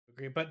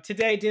agree. But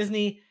today,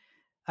 Disney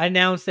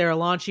announced they're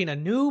launching a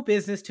new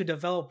business to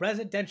develop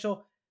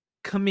residential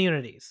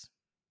communities,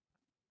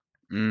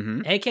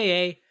 Mm-hmm.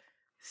 aka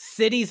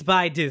Cities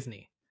by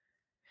Disney.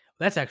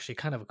 That's actually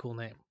kind of a cool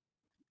name.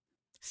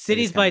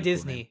 Cities by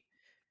Disney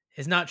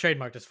is not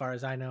trademarked as far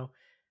as I know.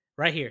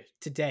 Right here,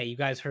 today, you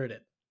guys heard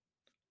it.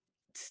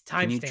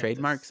 Can you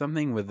trademark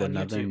something with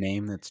another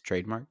name that's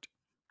trademarked?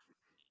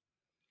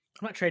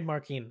 I'm not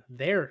trademarking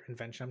their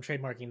invention. I'm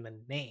trademarking the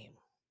name.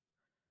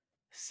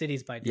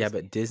 Cities by Disney. Yeah,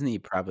 but Disney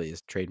probably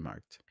is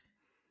trademarked.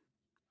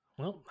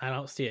 Well, I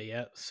don't see it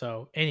yet.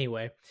 So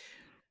anyway,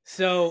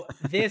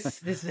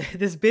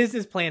 this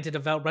business plan to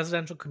develop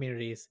residential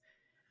communities,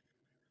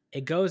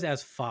 it goes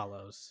as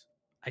follows.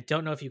 I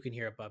don't know if you can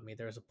hear above me.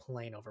 There's a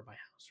plane over my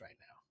house right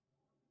now.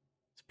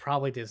 It's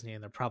probably Disney,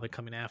 and they're probably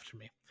coming after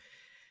me.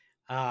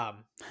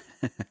 I'm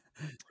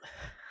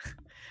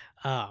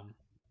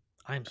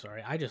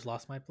sorry. I just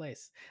lost my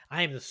place.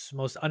 I am the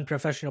most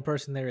unprofessional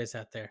person there is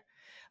out there.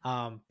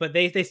 But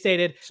they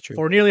stated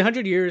for nearly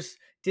 100 years,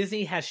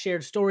 Disney has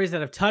shared stories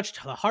that have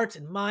touched the hearts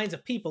and minds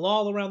of people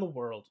all around the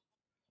world.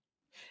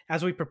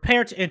 As we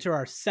prepare to enter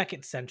our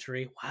second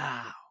century,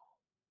 wow.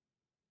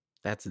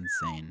 That's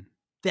insane.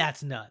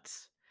 That's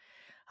nuts.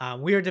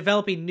 We are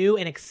developing new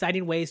and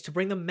exciting ways to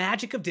bring the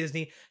magic of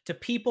Disney to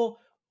people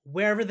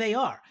wherever they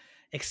are,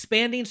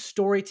 expanding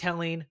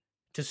storytelling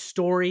to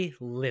story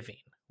living,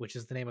 which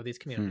is the name of these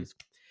communities.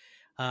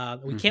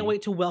 We can't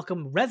wait to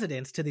welcome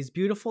residents to these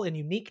beautiful and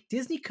unique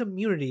Disney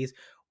communities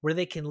where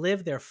they can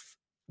live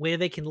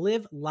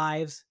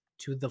lives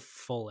to the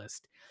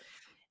fullest.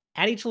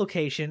 At each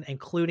location,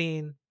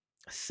 including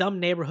some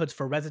neighborhoods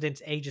for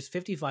residents ages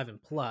 55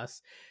 and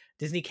plus,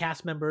 Disney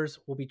cast members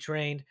will be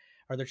trained,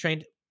 or they're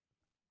trained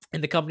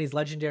in the company's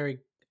legendary.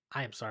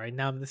 I am sorry,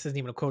 now this isn't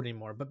even a quote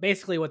anymore, but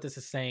basically what this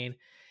is saying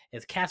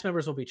is cast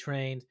members will be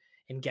trained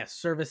in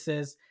guest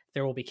services.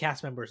 There will be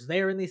cast members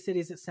there in these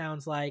cities, it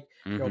sounds like.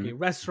 There will be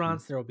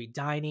restaurants. There will be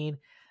dining.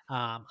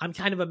 I'm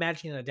kind of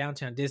imagining a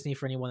downtown Disney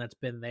for anyone that's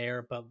been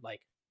there, but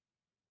like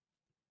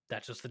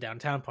that's just the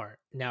downtown part.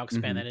 Now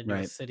expand that into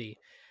a city.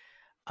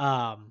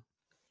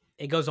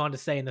 It goes on to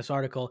say in this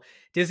article,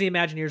 Disney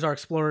Imagineers are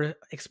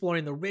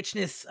exploring the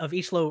richness of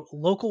each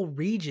local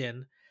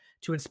region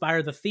to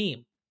inspire the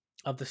theme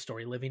of the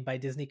story living by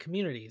Disney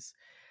communities.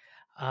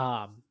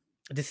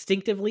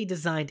 Distinctively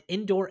designed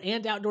indoor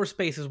and outdoor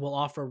spaces will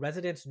offer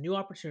residents new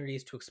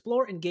opportunities to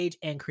explore, engage,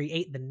 and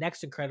create the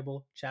next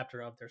incredible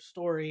chapter of their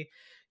story.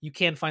 You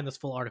can find this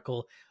full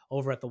article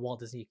over at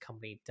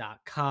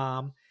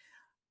thewaltdisneycompany.com.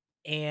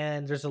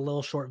 And there's a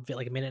little short,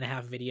 like a minute and a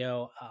half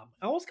video.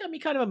 It almost got me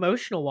kind of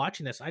emotional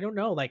watching this. I don't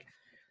know. Like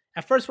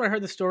at first when I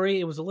heard the story,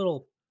 it was a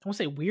little, I won't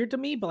say weird to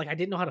me, but like I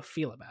didn't know how to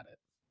feel about it.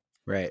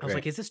 I was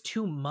like, is this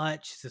too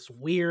much? Is this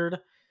weird?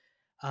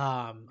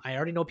 I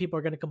already know people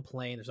are going to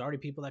complain. There's already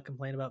people that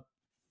complain about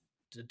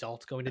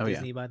adults going to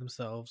Disney by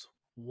themselves.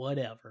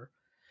 Whatever.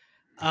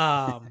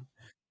 I'm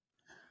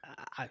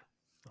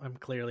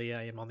clearly,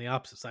 I am on the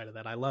opposite side of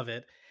that. I love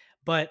it.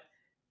 But,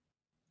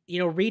 you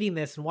know, reading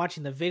this and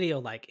watching the video,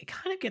 like it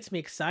kind of gets me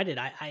excited.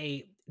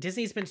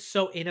 Disney's been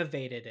so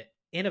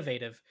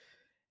innovative,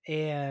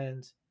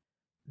 and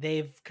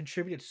they've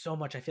contributed so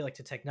much, I feel like,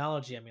 to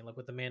technology. I mean, look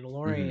what The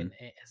Mandalorian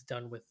has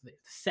done with the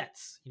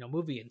sets, you know,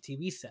 movie and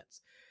TV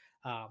sets.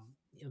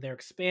 They're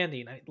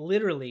expanding.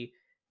 Literally,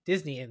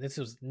 Disney, and this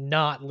was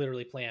not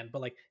literally planned,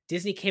 but like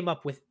Disney came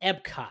up with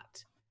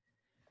Epcot.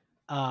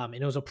 And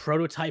it was a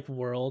prototype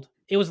world.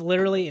 It was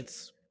literally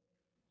its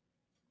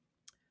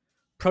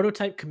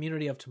prototype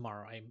community of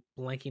tomorrow. I'm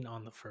blanking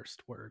on the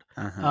first word.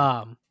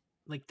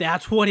 Like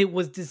that's what it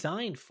was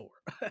designed for.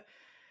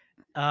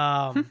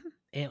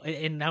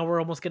 And now we're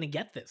almost going to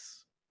get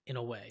this in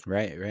a way.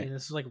 Right. And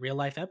this is like real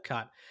life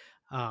Epcot.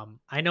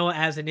 I know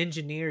as an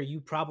engineer,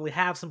 you probably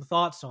have some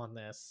thoughts on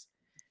this.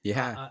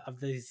 Yeah. Of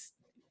these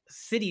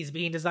cities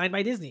being designed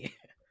by Disney.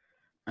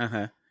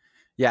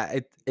 Yeah,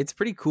 it's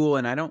pretty cool.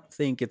 And I don't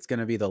think it's going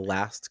to be the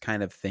last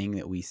kind of thing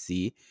that we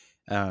see.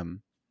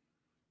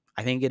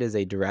 I think it is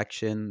a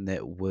direction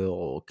that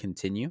will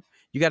continue.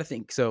 You got to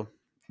think. So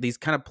these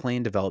kind of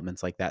planned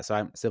developments like that. So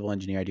I'm a civil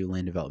engineer. I do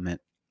land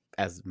development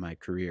as my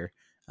career.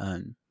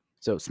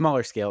 So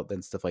smaller scale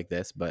than stuff like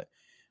this, but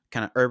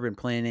kind of urban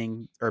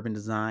planning, urban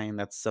design.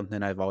 That's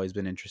something I've always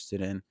been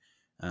interested in.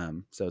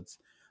 So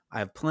I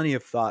have plenty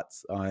of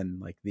thoughts on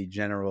like the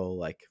general,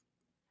 like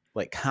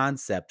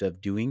concept of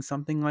doing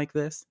something like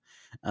this.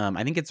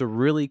 I think it's a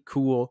really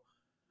cool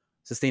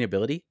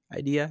sustainability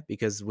idea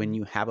because when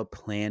you have a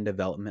planned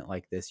development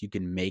like this, you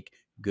can make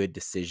good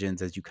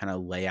decisions as you kind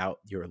of lay out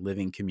your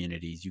living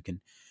communities. You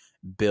can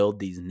build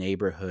these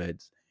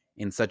neighborhoods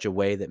in such a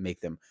way that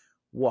make them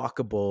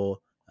walkable,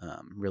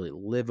 really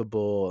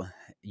livable.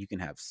 You can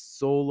have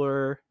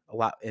solar a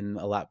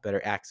lot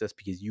better access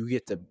because you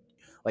get to,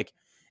 like,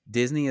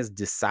 Disney is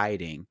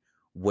deciding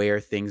where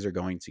things are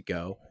going to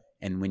go.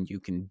 And when you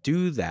can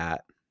do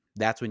that,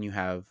 that's when you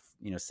have,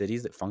 you know,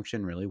 cities that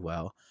function really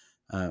well.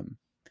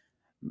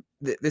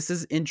 This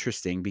is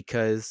interesting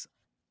because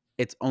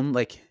it's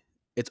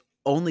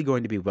only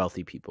going to be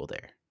wealthy people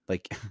there.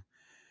 Like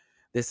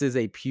This is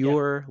a Yeah.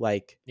 pure,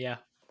 like, Yeah.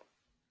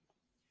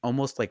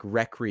 almost like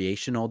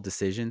recreational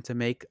decision to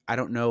make. I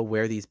don't know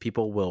where these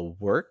people will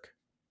work,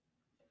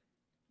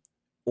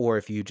 or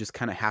if you just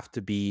kind of have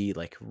to be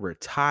like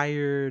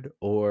retired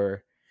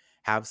or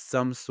have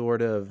some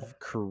sort of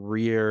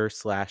career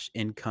slash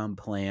income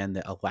plan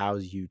that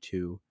allows you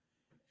to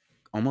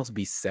almost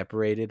be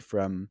separated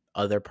from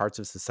other parts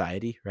of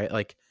society, right?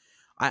 Like,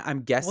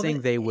 I'm Well,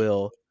 guessing they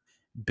will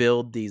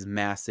build these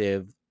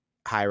massive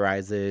high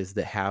rises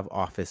that have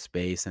office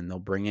space, and they'll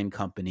bring in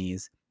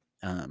companies.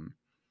 Um,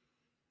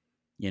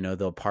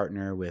 they'll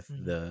partner with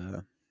mhm.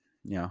 the,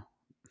 you know,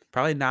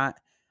 probably not.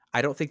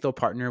 I don't think they'll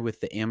partner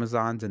with the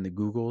Amazons and the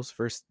Googles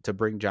first to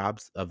bring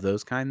jobs of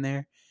those kind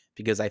there,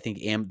 because I think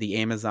the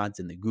Amazons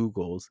and the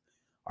Googles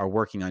are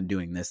working on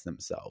doing this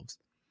themselves.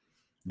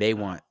 They Oh.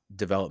 want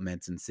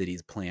developments and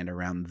cities planned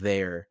around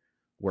their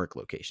work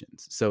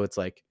locations. So it's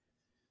like,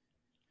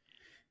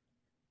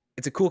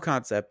 it's a cool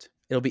concept.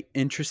 It'll be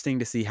interesting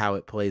to see how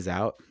it plays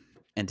out,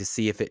 and to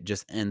see if it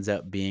just ends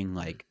up being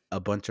like a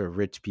bunch of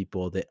rich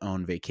people that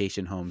own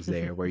vacation homes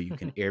there where you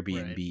can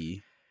Right.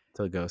 Airbnb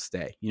to go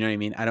stay. You know what I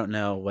mean? I don't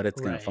know what it's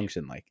going to Right.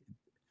 function like.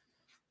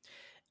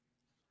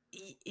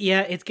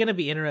 Yeah, it's gonna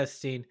be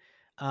interesting.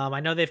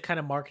 I know they've kind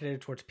of marketed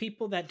it towards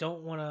people that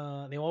don't want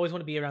to. They always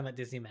want to be around that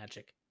Disney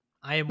magic.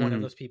 I am one of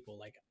Mhm. those people.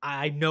 Like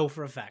I know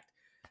for a fact.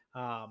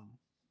 Um,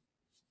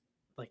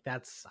 like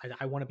that's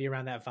I want to be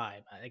around that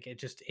vibe. Like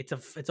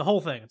it's a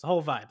whole thing. It's a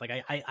whole vibe. Like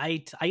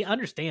I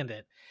understand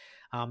it.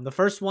 The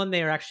first one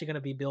they are actually going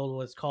to be built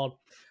was called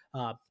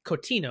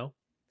Cotino,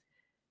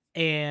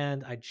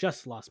 and I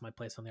just lost my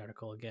place on the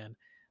article again.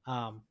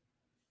 Um,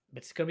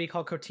 it's going to be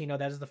called Cortino.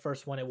 That is the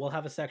first one. It will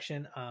have a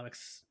section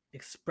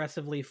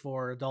expressively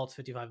for adults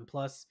 55 and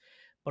plus,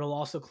 but it'll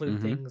also include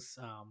Mhm. things,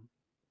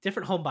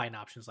 different home buying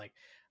options like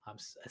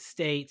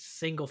estates,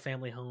 single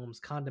family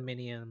homes,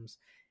 condominiums.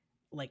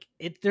 Like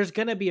it, there's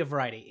going to be a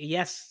variety.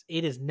 Yes,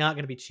 it is not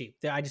going to be cheap.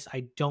 I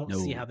don't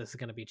see how No. this is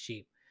going to be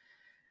cheap.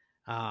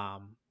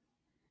 Um,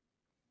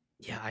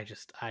 yeah,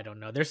 I don't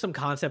know. There's some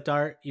concept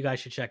art you guys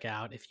should check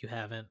out if you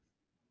haven't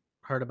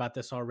heard about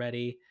this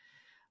already.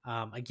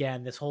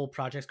 Again, this whole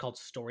project's called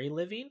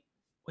Storyliving,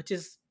 which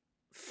is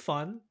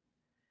fun.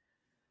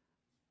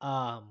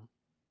 Um,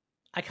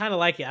 I kind of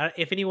like it.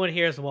 If anyone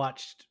here has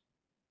watched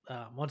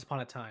Once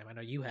Upon a Time, I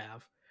know you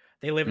have.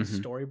 They live in Mhm.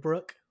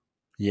 Storybrooke.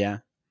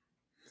 Yeah.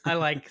 I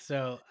like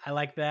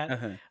that.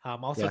 Uh-huh.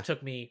 Also Yeah.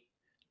 took me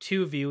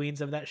 2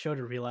 viewings of that show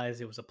to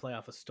realize it was a play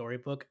off a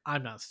storybook.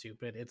 I'm not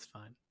stupid. It's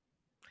fine.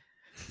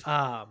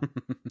 Um,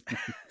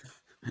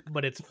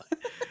 but it's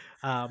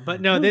fine.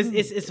 But no, this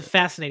is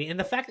fascinating, and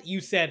the fact that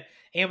you said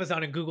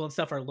Amazon and Google and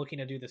stuff are looking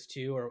to do this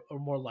too, or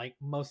more like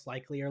most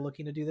likely are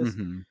looking to do this.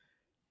 Mhm.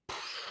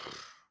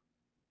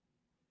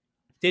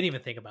 Didn't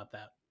even think about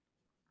that.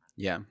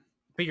 Yeah.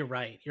 But you're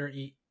right.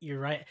 You're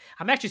right.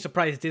 I'm actually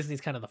surprised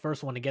Disney's kind of the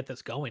first one to get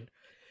this going,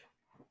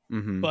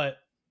 Mhm. but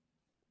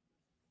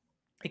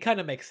it kind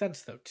of makes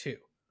sense though too,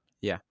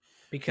 Yeah.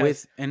 because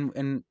With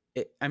and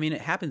it, I mean,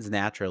 it happens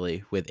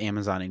naturally with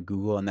Amazon and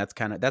Google, and that's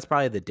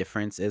probably the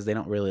difference, is they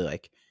don't really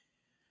like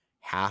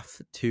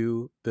have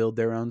to build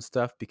their own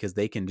stuff, because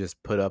they can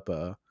just put up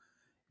a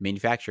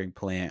manufacturing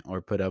plant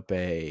or put up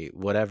a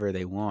whatever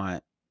they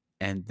want,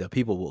 and the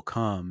people will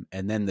come,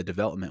 and then the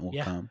development will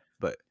yeah, come.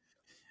 But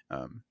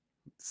um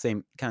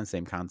same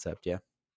concept, yeah.